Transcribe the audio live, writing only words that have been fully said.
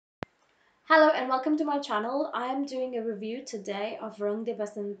Hello and welcome to my channel. I am doing a review today of Rang de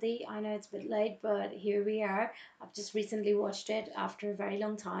Basanti. I know it's a bit late, but here we are. I've just recently watched it after a very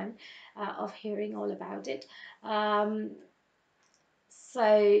long time of hearing all about it. Um,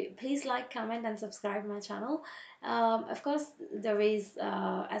 so please like, comment, and subscribe my channel. Of course, there is,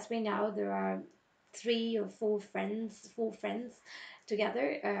 as we know, there are three or four friends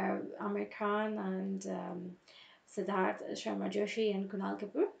together. Amir Khan and Siddharth Sharma Joshi and Kunal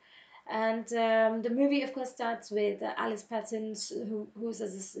Kapoor. And the movie, of course, starts with Alice Patton, who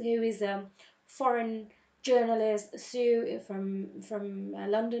is a foreign journalist, Sue from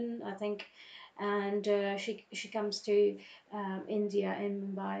London, I think, and she comes to India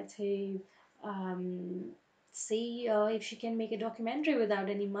in Mumbai to um, see if she can make a documentary without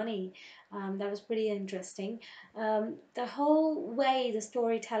any money. That was pretty interesting. The whole way the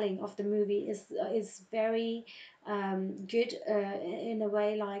storytelling of the movie is very good in a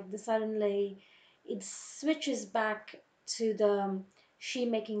way, like the suddenly it switches back to the she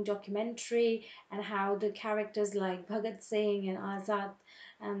making documentary and how the characters like Bhagat Singh and Azad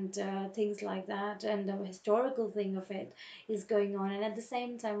and things like that, and the historical thing of it is going on, and at the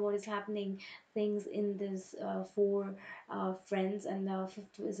same time what is happening things in this four friends, and the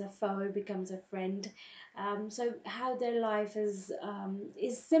fifth is a foe becomes a friend. So how their life is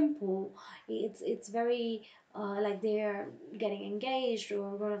simple. It's very like they're getting engaged,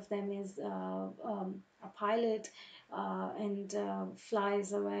 or one of them is a pilot and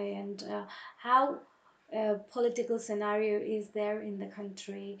flies away, and how political scenario is there in the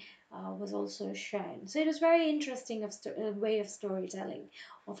country was also shown. So it was very interesting way of storytelling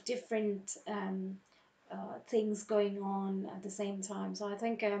of different things going on at the same time. So I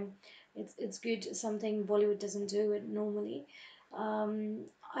think it's good, something Bollywood doesn't do it normally. Um,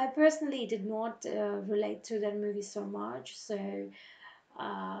 I personally did not relate to that movie so much, so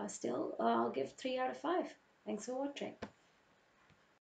still I'll give 3 out of 5. Thanks for watching.